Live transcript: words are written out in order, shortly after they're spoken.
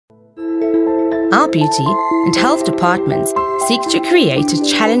Our beauty and health departments seek to create a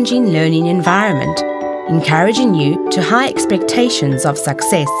challenging learning environment, encouraging you to high expectations of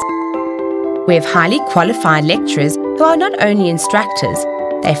success. We have highly qualified lecturers who are not only instructors,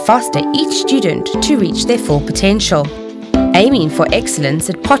 they foster each student to reach their full potential. Aiming for excellence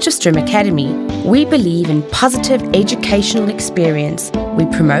at Potchefstroom Academy, we believe in positive educational experience. We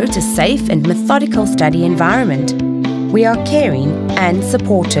promote a safe and methodical study environment. We are caring and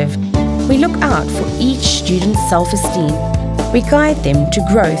supportive. We look out for each student's self-esteem. We guide them to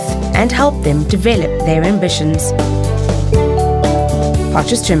growth and help them develop their ambitions.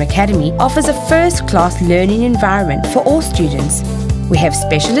 Potchefstroom Academy offers a first-class learning environment for all students. We have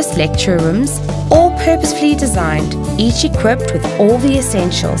specialist lecture rooms, all purposefully designed, each equipped with all the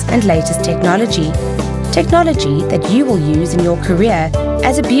essentials and latest technology. Technology that you will use in your career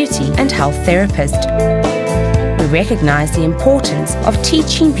as a beauty and health therapist. We recognise the importance of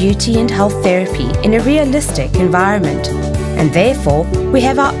teaching beauty and health therapy in a realistic environment, and therefore we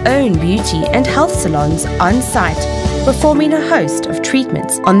have our own beauty and health salons on site, performing a host of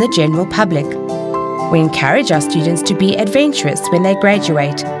treatments on the general public. We encourage our students to be adventurous when they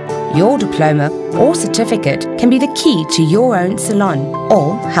graduate. Your diploma or certificate can be the key to your own salon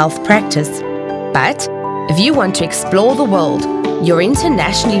or health practice. But if you want to explore the world, your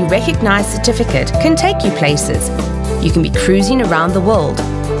internationally recognized certificate can take you places. You can be cruising around the world,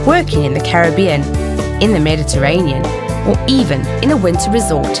 working in the Caribbean, in the Mediterranean, or even in a winter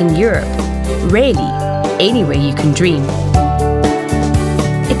resort in Europe. Really, anywhere you can dream.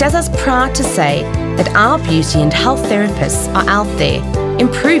 It does us proud to say that our beauty and health therapists are out there,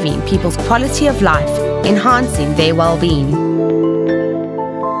 improving people's quality of life, enhancing their well-being.